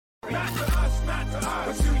glory. Not to us, not to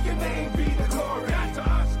us. But to your name be the glory. Not to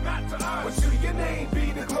us, not to us. But to your name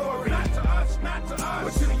be the glory. Not to us, not to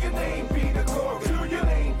us. But to your name be the glory. To your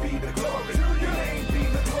name be the glory. To your name be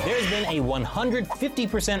the glory. There's been a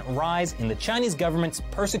 150% rise in the Chinese government's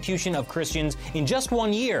persecution of Christians in just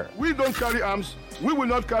 1 year. We don't carry arms. We will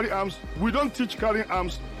not carry arms. We don't teach carrying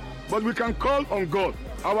arms. But we can call on God.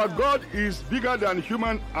 Our God is bigger than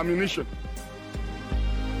human ammunition.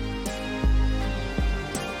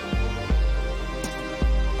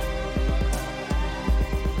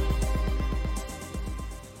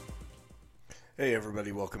 Hey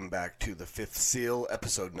everybody, welcome back to The Fifth Seal,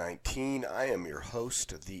 episode 19. I am your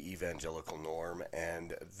host, the Evangelical Norm,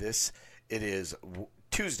 and it is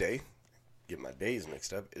Tuesday. Get my days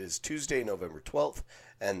mixed up. It is Tuesday, November 12th,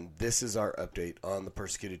 and this is our update on the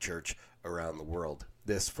persecuted church around the world.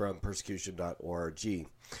 This from persecution.org.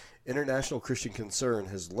 International Christian Concern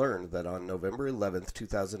has learned that on November 11th,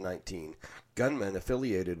 2019, gunmen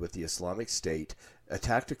affiliated with the Islamic State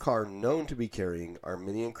attacked a car known to be carrying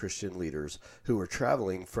Armenian Christian leaders who were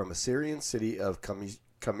traveling from a Syrian city of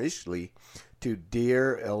Qamishli to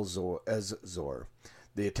Deir ez-Zor.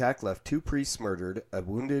 The attack left 2 priests murdered,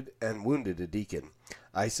 wounded a deacon.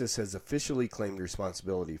 ISIS has officially claimed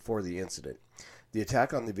responsibility for the incident. The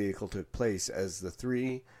attack on the vehicle took place as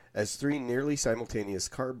three nearly simultaneous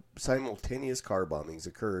car bombings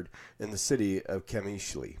occurred in the city of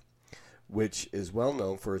Qamishli, which is well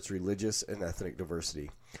known for its religious and ethnic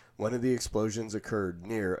diversity. One of the explosions occurred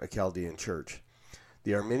near a Chaldean church.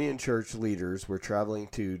 The Armenian church leaders were traveling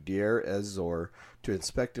to Deir ez-Zor to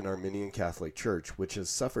inspect an Armenian Catholic church, which has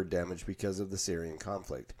suffered damage because of the Syrian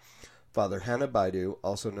conflict. Father Hannah Baidu,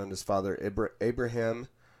 also known as Father Abraham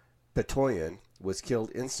Petoyan, was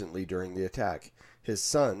killed instantly during the attack. His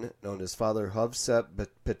son, known as Father Hovsep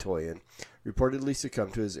Petoyan, reportedly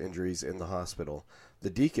succumbed to his injuries in the hospital. The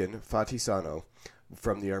deacon, Fatih Sano,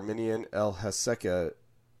 from the Armenian El Haseka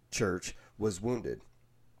church, was wounded.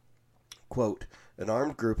 Quote, an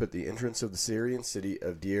armed group at the entrance of the Syrian city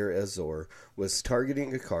of Deir ez-Zor was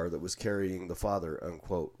targeting a car that was carrying the father,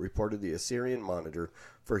 unquote, reported the Assyrian Monitor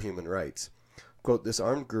for Human Rights. Quote, this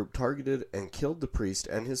armed group targeted and killed the priest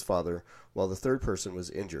and his father, while the third person was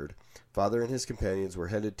injured. Father and his companions were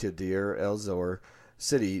headed to Deir ez-Zor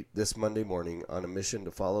city this Monday morning on a mission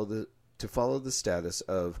to follow the status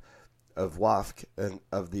of Wafq and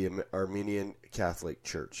of the Armenian Catholic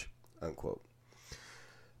Church, unquote.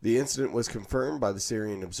 The incident was confirmed by the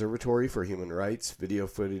Syrian Observatory for Human Rights. Video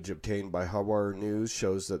footage obtained by Hawar News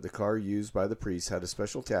shows that the car used by the priest had a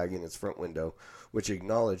special tag in its front window, which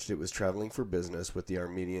acknowledged it was traveling for business with the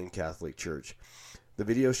Armenian Catholic Church. The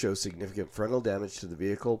video shows significant frontal damage to the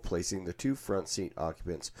vehicle, placing the 2 front seat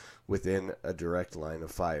occupants within a direct line of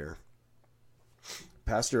fire.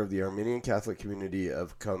 Pastor of the Armenian Catholic community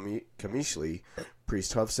of Qamishli,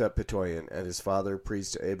 Priest Hovsep Petoyan, and his father,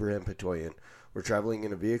 Priest Abraham Petoyan, were traveling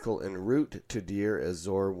in a vehicle en route to Deir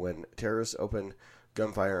ez-Zor when terrorists opened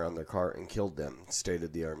gunfire on their car and killed them,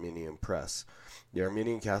 stated the Armenian press. The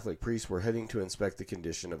Armenian Catholic priests were heading to inspect the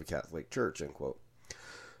condition of a Catholic church, unquote.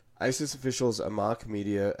 ISIS officials, a mock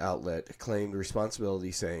media outlet, claimed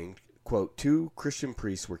responsibility, saying, quote, 2 Christian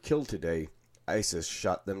priests were killed today. ISIS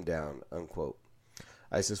shot them down, unquote.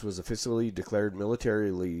 ISIS was officially declared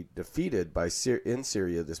militarily defeated in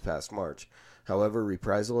Syria this past March. However,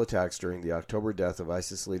 reprisal attacks during the October death of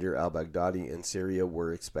ISIS leader al-Baghdadi in Syria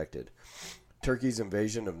were expected. Turkey's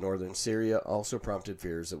invasion of northern Syria also prompted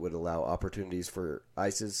fears that would allow opportunities for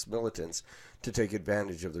ISIS militants to take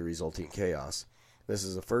advantage of the resulting chaos. This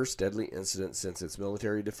is the first deadly incident since its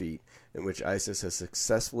military defeat in which ISIS has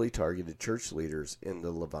successfully targeted church leaders in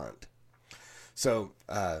the Levant. So,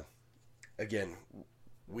 again,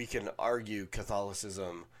 we can argue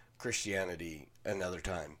Catholicism, Christianity another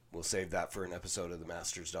time. We'll save that for an episode of The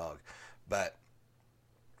Master's Dog. But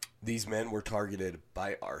these men were targeted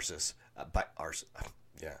by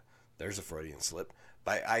there's a Freudian slip,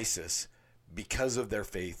 by ISIS because of their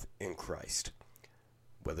faith in Christ.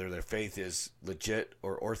 Whether their faith is legit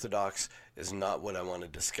or orthodox is not what I want to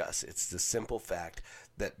discuss. It's the simple fact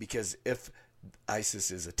that because if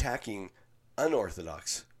ISIS is attacking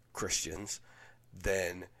unorthodox Christians,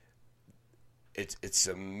 then it's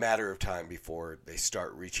a matter of time before they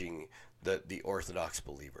start reaching the Orthodox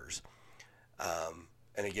believers.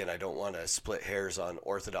 And again, I don't want to split hairs on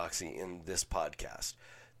orthodoxy in this podcast.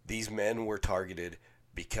 These men were targeted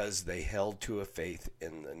because they held to a faith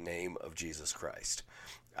in the name of Jesus Christ.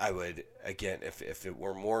 I would, again, if it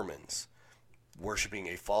were Mormons worshiping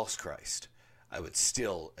a false Christ, I would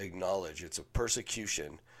still acknowledge it's a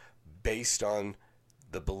persecution based on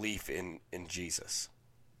the belief in Jesus.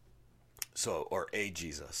 So, or a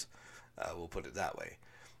Jesus, we'll put it that way.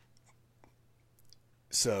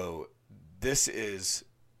 So this is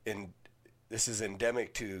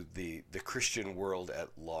endemic to the Christian world at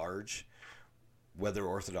large, whether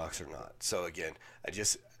Orthodox or not. So again,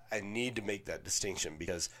 I need to make that distinction,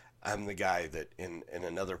 because I'm the guy that in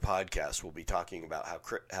another podcast will be talking about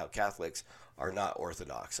how Catholics are not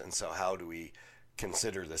Orthodox, and so how do we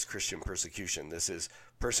consider this Christian persecution? This is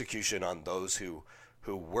persecution on those who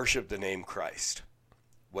worship the name Christ,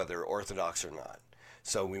 whether Orthodox or not.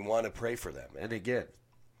 So we want to pray for them. And again,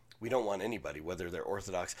 we don't want anybody, whether they're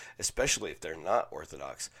Orthodox, especially if they're not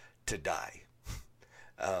Orthodox, to die.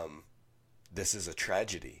 This is a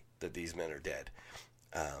tragedy that these men are dead.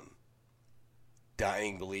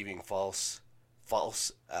 Dying, believing false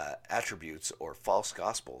attributes or false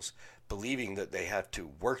gospels, believing that they have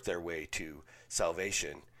to work their way to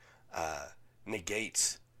salvation,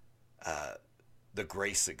 negates the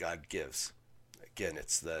grace that God gives. Again,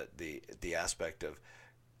 it's the aspect of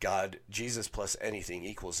God, Jesus plus anything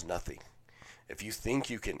equals nothing. If you think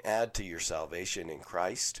you can add to your salvation in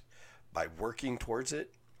Christ by working towards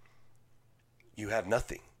it, you have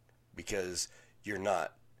nothing, because you're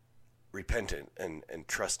not repentant and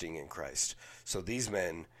trusting in Christ. So these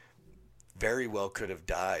men very well could have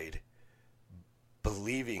died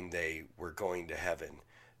believing they were going to heaven,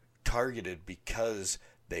 targeted because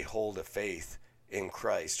they hold a faith in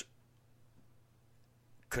Christ,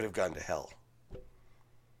 could have gone to hell.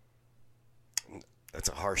 That's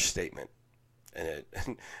a harsh statement, and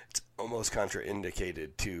it's almost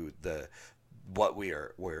contraindicated to what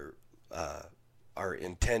our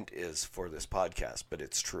intent is for this podcast, but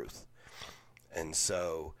it's truth. And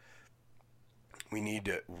so we need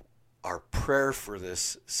to, our prayer for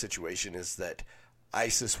this situation is that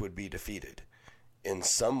ISIS would be defeated in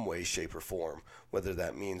some way, shape, or form, whether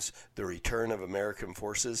that means the return of American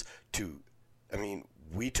forces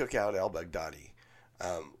we took out al-Baghdadi.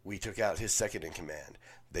 We took out his second in command.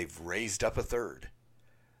 They've raised up a third,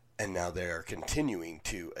 and now they are continuing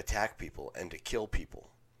to attack people and to kill people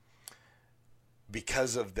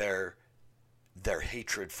because of their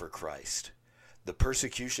hatred for Christ. The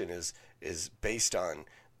persecution is based on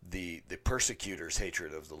the persecutor's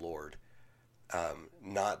hatred of the Lord,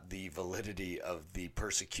 not the validity of the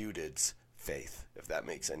persecuted's faith, if that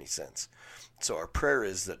makes any sense. So our prayer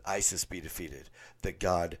is that ISIS be defeated, that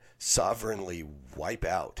God sovereignly wipe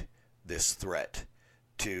out this threat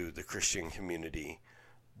to the Christian community,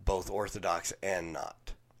 both Orthodox and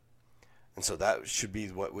not. And so that should be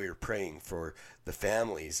what we're praying for, the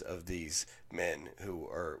families of these men who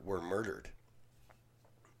were murdered.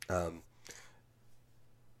 I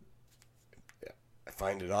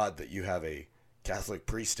find it odd that you have a Catholic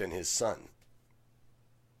priest and his son.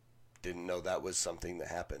 Didn't know that was something that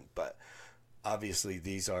happened, but obviously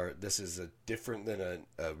this is different than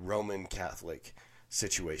a Roman Catholic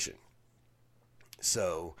situation.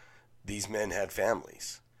 So these men had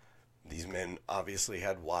families. These men obviously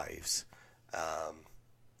had wives.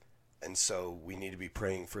 And so we need to be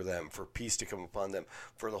praying for them, for peace to come upon them,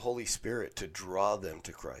 for the Holy Spirit to draw them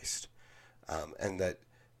to Christ, and that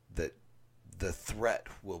the threat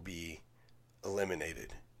will be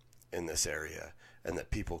eliminated in this area, and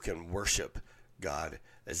that people can worship God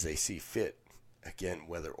as they see fit, again,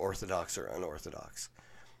 whether Orthodox or unorthodox,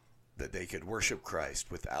 that they could worship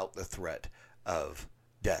Christ without the threat of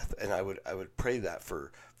death. And I would pray that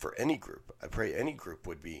for any group. I pray any group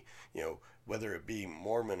would be, whether it be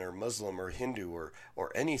Mormon or Muslim or Hindu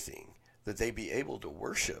or anything, that they be able to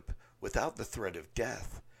worship without the threat of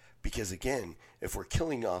death. Because again, if we're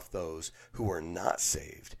killing off those who are not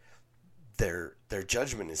saved, their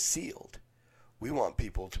judgment is sealed. We want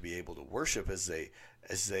people to be able to worship as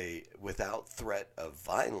they without threat of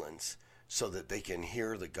violence, so that they can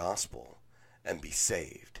hear the gospel and be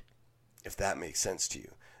saved. If that makes sense to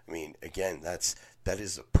you. I mean, again, that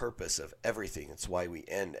is the purpose of everything. It's why we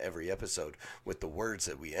end every episode with the words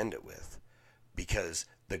that we end it with, because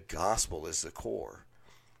the gospel is the core,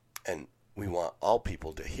 and we want all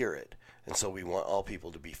people to hear it. And so we want all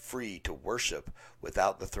people to be free to worship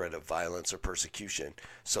without the threat of violence or persecution,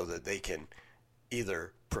 so that they can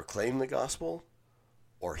either proclaim the gospel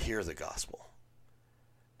or hear the gospel,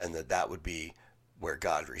 and that would be where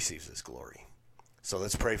God receives his glory. So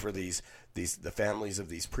let's pray for the families of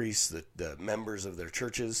these priests, the members of their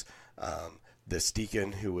churches, this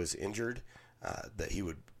deacon who was injured, that he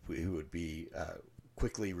would be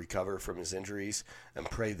quickly recover from his injuries, and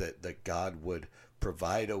pray that God would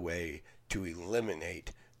provide a way to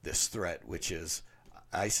eliminate this threat, which is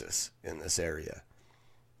ISIS in this area.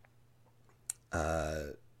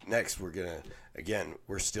 Next, we're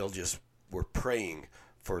praying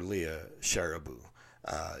for Leah Sharibu.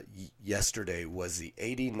 Yesterday was the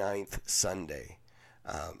 89th Sunday,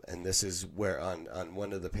 and this is where on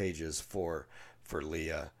one of the pages for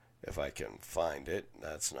Leah, if I can find it.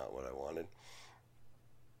 That's not what I wanted.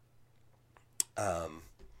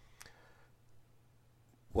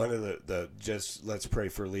 One of the just let's pray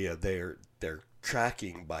for Leah. They're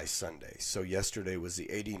tracking by Sunday. So yesterday was the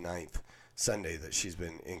 89th Sunday that she's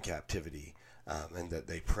been in captivity, and that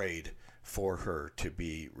they prayed for her to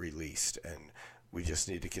be released. And we just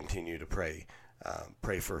need to continue to pray.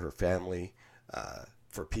 Pray for her family,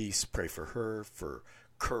 for peace. Pray for her, for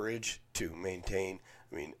courage to maintain.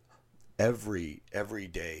 I mean, every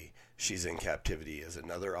day she's in captivity is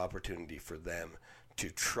another opportunity for them to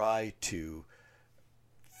try to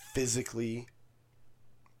physically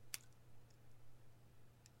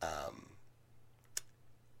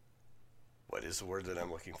what is the word that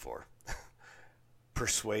I'm looking for?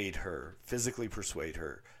 Physically persuade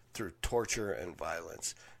her through torture and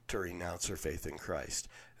violence to renounce her faith in Christ.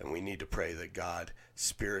 And we need to pray that God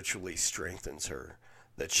spiritually strengthens her,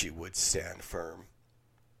 that she would stand firm.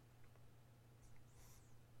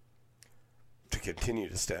 To continue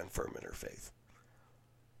to stand firm in her faith.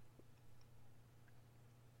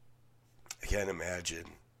 I can't imagine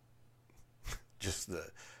just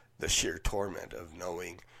the sheer torment of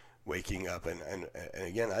knowing, waking up, and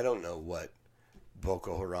again, I don't know what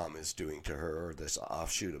Boko Haram is doing to her, or this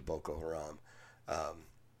offshoot of Boko Haram.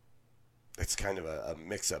 It's kind of a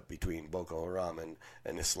mix-up between Boko Haram and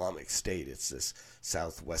Islamic State. It's this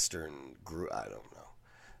southwestern group. I don't know.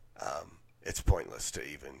 It's pointless to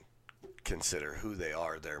even consider who they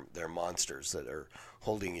are. They're monsters that are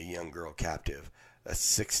holding a young girl captive, a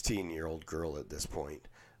 16-year-old girl at this point,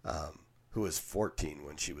 who was 14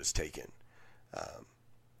 when she was taken.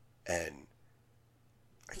 And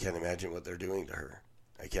I can't imagine what they're doing to her.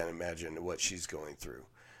 I can't imagine what she's going through.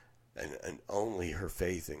 And only her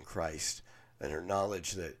faith in Christ and her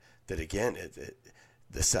knowledge that again,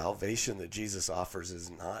 the salvation that Jesus offers is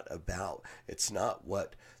not about, it's not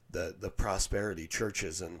what the prosperity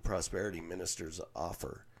churches and prosperity ministers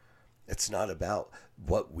offer. It's not about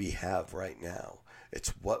what we have right now.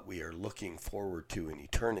 It's what we are looking forward to in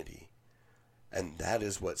eternity. And that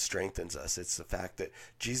is what strengthens us. It's the fact that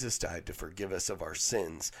Jesus died to forgive us of our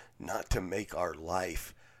sins, not to make our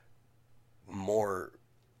life more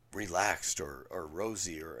relaxed or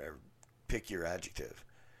rosy or pick your adjective.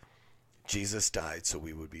 Jesus died so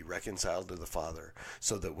we would be reconciled to the Father,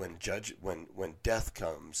 so that when death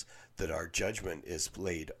comes, that our judgment is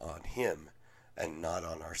laid on him and not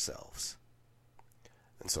on ourselves.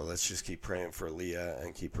 And so let's just keep praying for Leah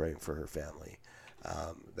and keep praying for her family.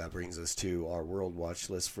 That brings us to our World Watch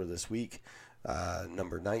list for this week.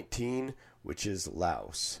 Number 19, which is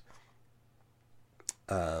Laos.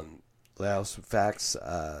 Laos facts,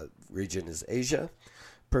 region is Asia.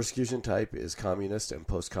 Persecution type is communist and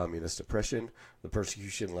post-communist oppression. The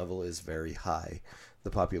persecution level is very high. The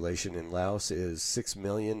population in Laos is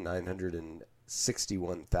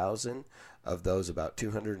 6,961,000. Of those, about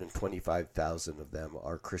 225,000 of them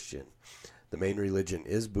are Christian. The main religion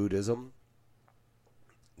is Buddhism.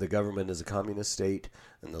 The government is a communist state,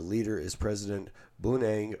 and the leader is President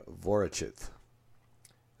Bunang Vorachith.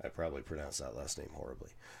 I probably pronounced that last name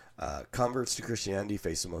horribly. Converts to Christianity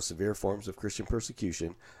face the most severe forms of Christian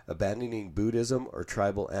persecution. Abandoning Buddhism or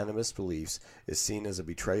tribal animist beliefs is seen as a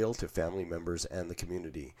betrayal to family members and the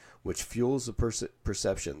community, which fuels the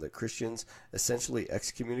perception that Christians essentially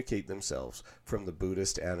excommunicate themselves from the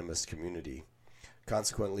Buddhist animist community.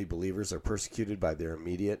 Consequently, believers are persecuted by their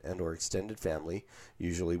immediate and or extended family.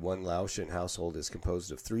 Usually one Laotian household is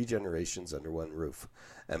composed of 3 generations under one roof,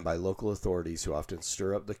 and by local authorities who often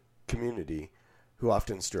stir up the community.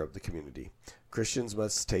 Christians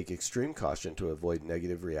must take extreme caution to avoid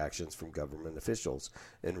negative reactions from government officials.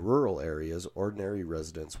 In rural areas, ordinary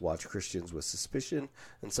residents watch Christians with suspicion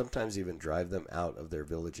and sometimes even drive them out of their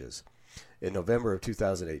villages. In November of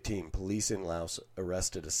 2018, police in Laos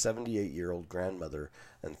arrested a 78-year-old grandmother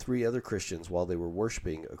and 3 other Christians while they were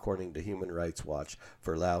worshiping, according to Human Rights Watch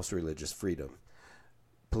for Laos Religious Freedom.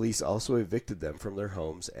 Police also evicted them from their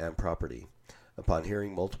homes and property. Upon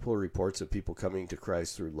hearing multiple reports of people coming to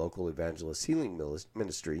Christ through local evangelist healing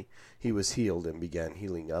ministry, he was healed and began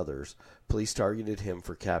healing others. Police targeted him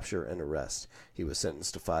for capture and arrest. He was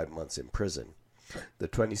sentenced to 5 months in prison. The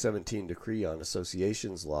 2017 Decree on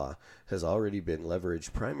Associations law has already been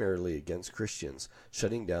leveraged primarily against Christians,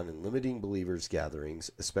 shutting down and limiting believers'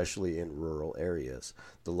 gatherings, especially in rural areas.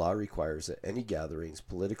 The law requires that any gatherings,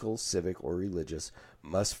 political, civic, or religious,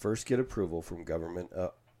 must first get approval from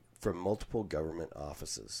multiple government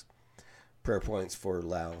offices. Prayer points for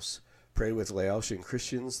Laos. Pray with Laotian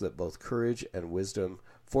Christians that both courage and wisdom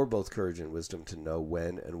to know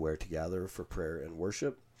when and where to gather for prayer and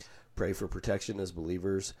worship. Pray for protection of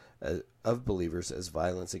believers as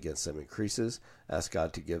violence against them increases. Ask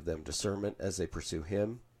God to give them discernment as they pursue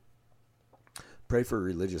Him. Pray for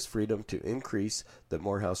religious freedom to increase, that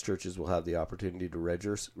more house churches will have the opportunity to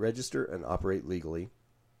register and operate legally.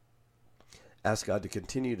 Ask God to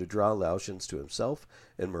continue to draw Laotians to Himself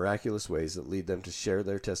in miraculous ways that lead them to share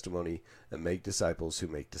their testimony and make disciples who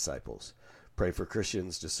make disciples. Pray for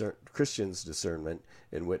Christians' discernment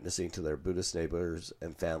in witnessing to their Buddhist neighbors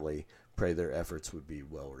and family. Pray their efforts would be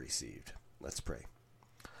well received. Let's pray.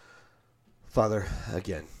 Father,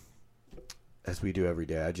 again, as we do every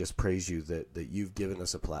day, I just praise you that you've given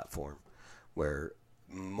us a platform where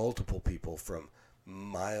multiple people from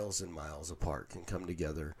miles and miles apart can come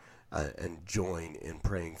together and join in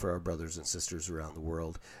praying for our brothers and sisters around the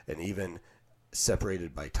world, and even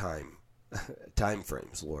separated by time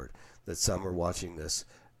frames, Lord, that some are watching this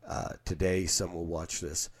today, some will watch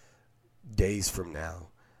this days from now,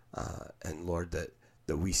 and Lord, that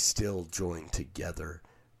we still join together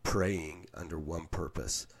praying under one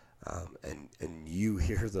purpose, and you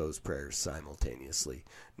hear those prayers simultaneously,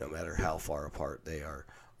 no matter how far apart they are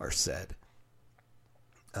said,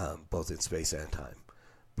 both in space and time.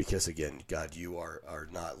 Because again, God, you are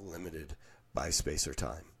not limited by space or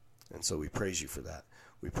time. And so we praise you for that.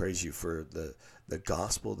 We praise you for the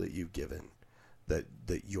gospel that you've given, that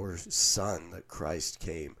your Son, that Christ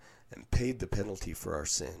came and paid the penalty for our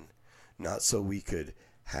sin, not so we could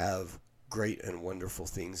have great and wonderful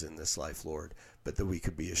things in this life, Lord, but that we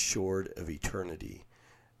could be assured of eternity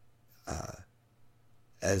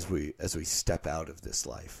as we step out of this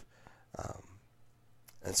life.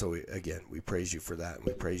 And so, we praise you for that. And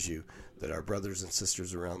we praise you that our brothers and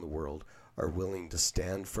sisters around the world are willing to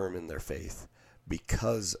stand firm in their faith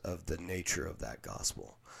because of the nature of that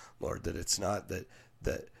gospel. Lord, that it's not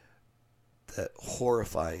that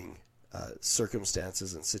horrifying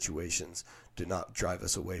circumstances and situations do not drive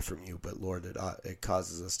us away from you, but Lord, it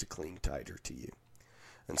causes us to cling tighter to you.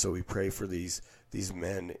 And so we pray for these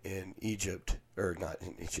men in Egypt, or not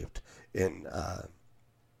in Egypt, in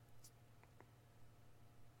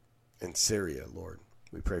Syria, Lord.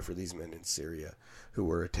 We pray for these men in Syria who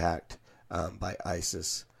were attacked by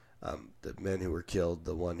ISIS, the men who were killed,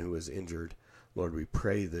 the one who was injured. Lord, we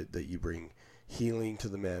pray that you bring healing to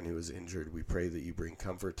the man who was injured. We pray that you bring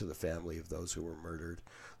comfort to the family of those who were murdered.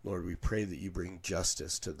 Lord, we pray that you bring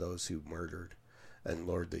justice to those who murdered. And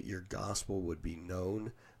Lord, that your gospel would be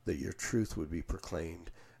known, that your truth would be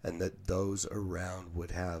proclaimed, and that those around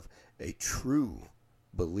would have a true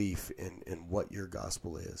belief in what your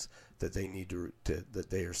gospel is, that they need that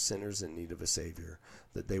they are sinners in need of a Savior,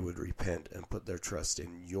 that they would repent and put their trust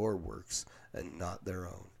in your works and not their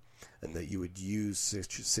own, and that you would use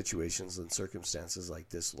situations and circumstances like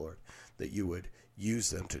this, Lord, that you would use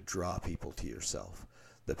them to draw people to yourself,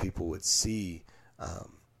 that people would see,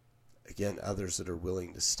 again, others that are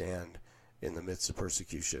willing to stand in the midst of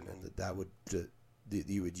persecution, and that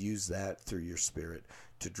you would use that through your Spirit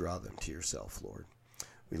to draw them to yourself, Lord.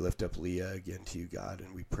 We lift up Leah again to you, God,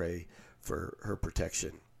 and we pray for her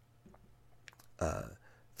protection,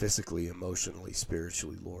 physically, emotionally,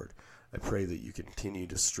 spiritually, Lord. I pray that you continue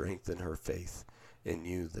to strengthen her faith in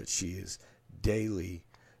you, that she is daily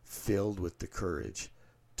filled with the courage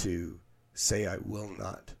to say, I will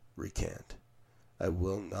not recant. I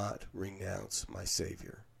will not renounce my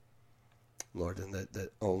Savior, Lord, and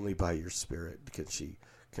that only by your Spirit can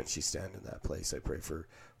she stand in that place. I pray for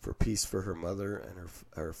peace for her mother and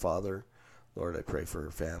her father. Lord, I pray for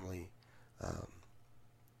her family.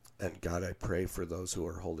 And God, I pray for those who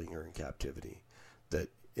are holding her in captivity, that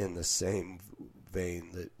in the same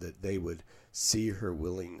vein that they would see her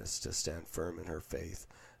willingness to stand firm in her faith,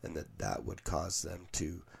 and that would cause them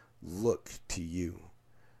to look to you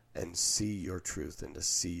and see your truth and to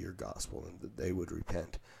see your gospel, and that they would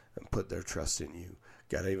repent and put their trust in you.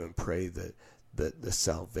 God, I even pray that the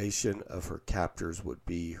salvation of her captors would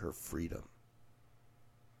be her freedom.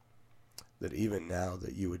 That even now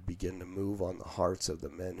that you would begin to move on the hearts of the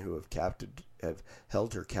men who have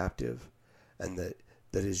held her captive, and that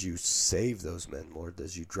as you save those men, Lord,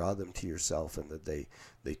 as you draw them to yourself, and that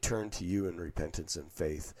they turn to you in repentance and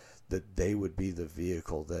faith, that they would be the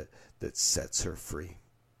vehicle that sets her free.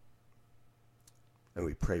 And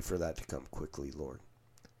we pray for that to come quickly, Lord.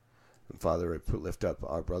 And Father, I lift up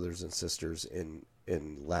our brothers and sisters in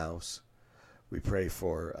Laos. We pray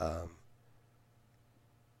for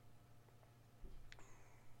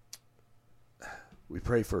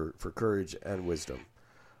courage and wisdom,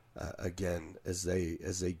 again, as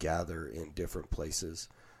they gather in different places.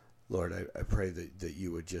 Lord, I pray that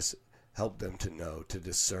you would just help them to know, to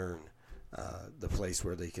discern the place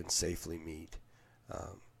where they can safely meet.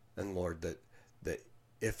 And Lord, that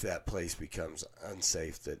if that place becomes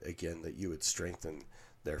unsafe, that again, that you would strengthen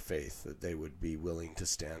their faith, that they would be willing to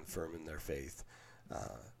stand firm in their faith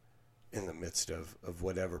in the midst of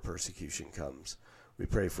whatever persecution comes. We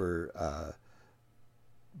pray for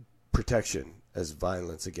protection as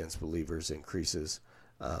violence against believers increases.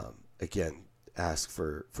 Again, ask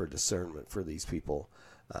for discernment for these people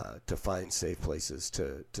to find safe places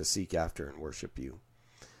to seek after and worship you.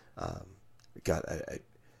 God, I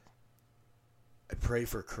pray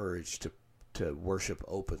for courage to worship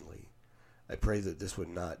openly. I pray that this would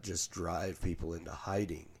not just drive people into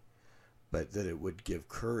hiding, but that it would give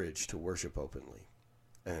courage to worship openly.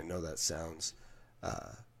 And I know that sounds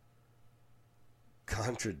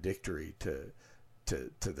contradictory to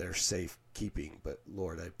their safe keeping, but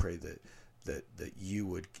Lord, I pray that you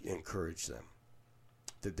would encourage them,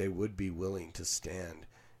 that they would be willing to stand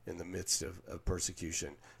in the midst of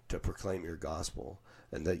persecution to proclaim your gospel,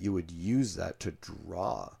 and that you would use that to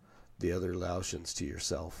draw the other Laotians to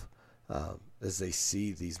yourself as they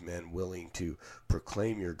see these men willing to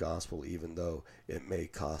proclaim your gospel even though it may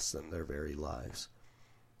cost them their very lives.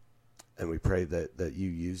 And we pray that you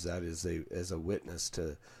use that as a witness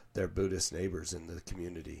to their Buddhist neighbors in the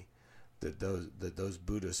community, that those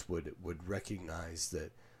Buddhists would recognize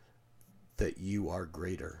that you are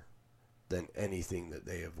greater than anything that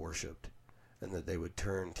they have worshipped, and that they would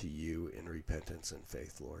turn to you in repentance and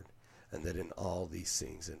faith, Lord. And that in all these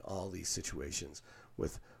things, in all these situations,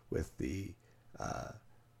 with the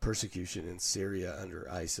persecution in Syria under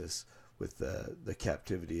ISIS, with the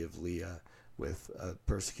captivity of Leah, with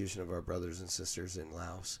persecution of our brothers and sisters in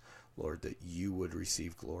Laos, Lord, that you would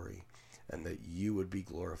receive glory, and that you would be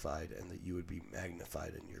glorified, and that you would be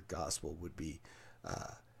magnified, and your gospel would be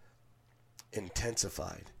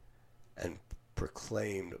intensified and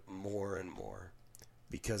proclaimed more and more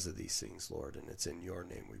because of these things, Lord. And it's in your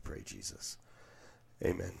name we pray, Jesus.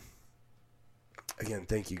 Amen. Again,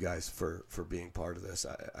 thank you guys for being part of this.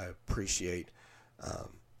 I appreciate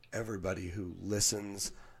everybody who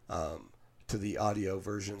listens to the audio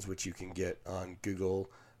versions, which you can get on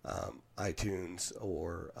Google, iTunes,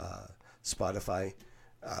 or Spotify.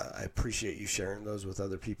 I appreciate you sharing those with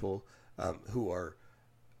other people who are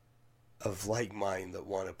of like mind, that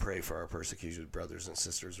want to pray for our persecuted brothers and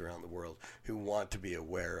sisters around the world, who want to be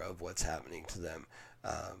aware of what's happening to them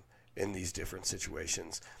in these different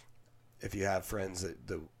situations. If you have friends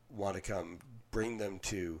that want to come, bring them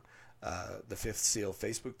to the Fifth Seal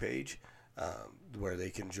Facebook page, where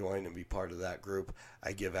they can join and be part of that group.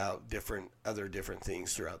 I give out other different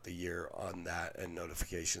things throughout the year on that, and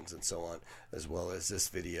notifications and so on, as well as this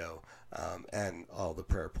video and all the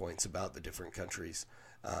prayer points about the different countries.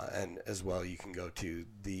 And as well, you can go to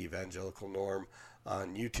the Evangelical Norm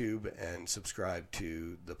on YouTube and subscribe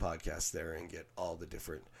to the podcast there and get all the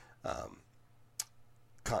different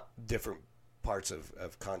different parts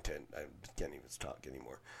of content. I can't even talk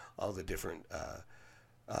anymore. All the different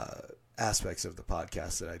aspects of the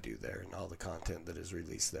podcast that I do there, and all the content that is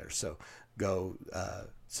released there. So go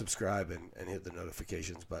subscribe and hit the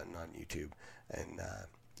notifications button on YouTube. And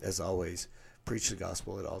as always, preach the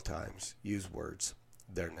gospel at all times. Use words.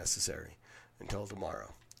 They're necessary. Until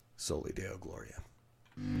tomorrow, Soli Deo Gloria.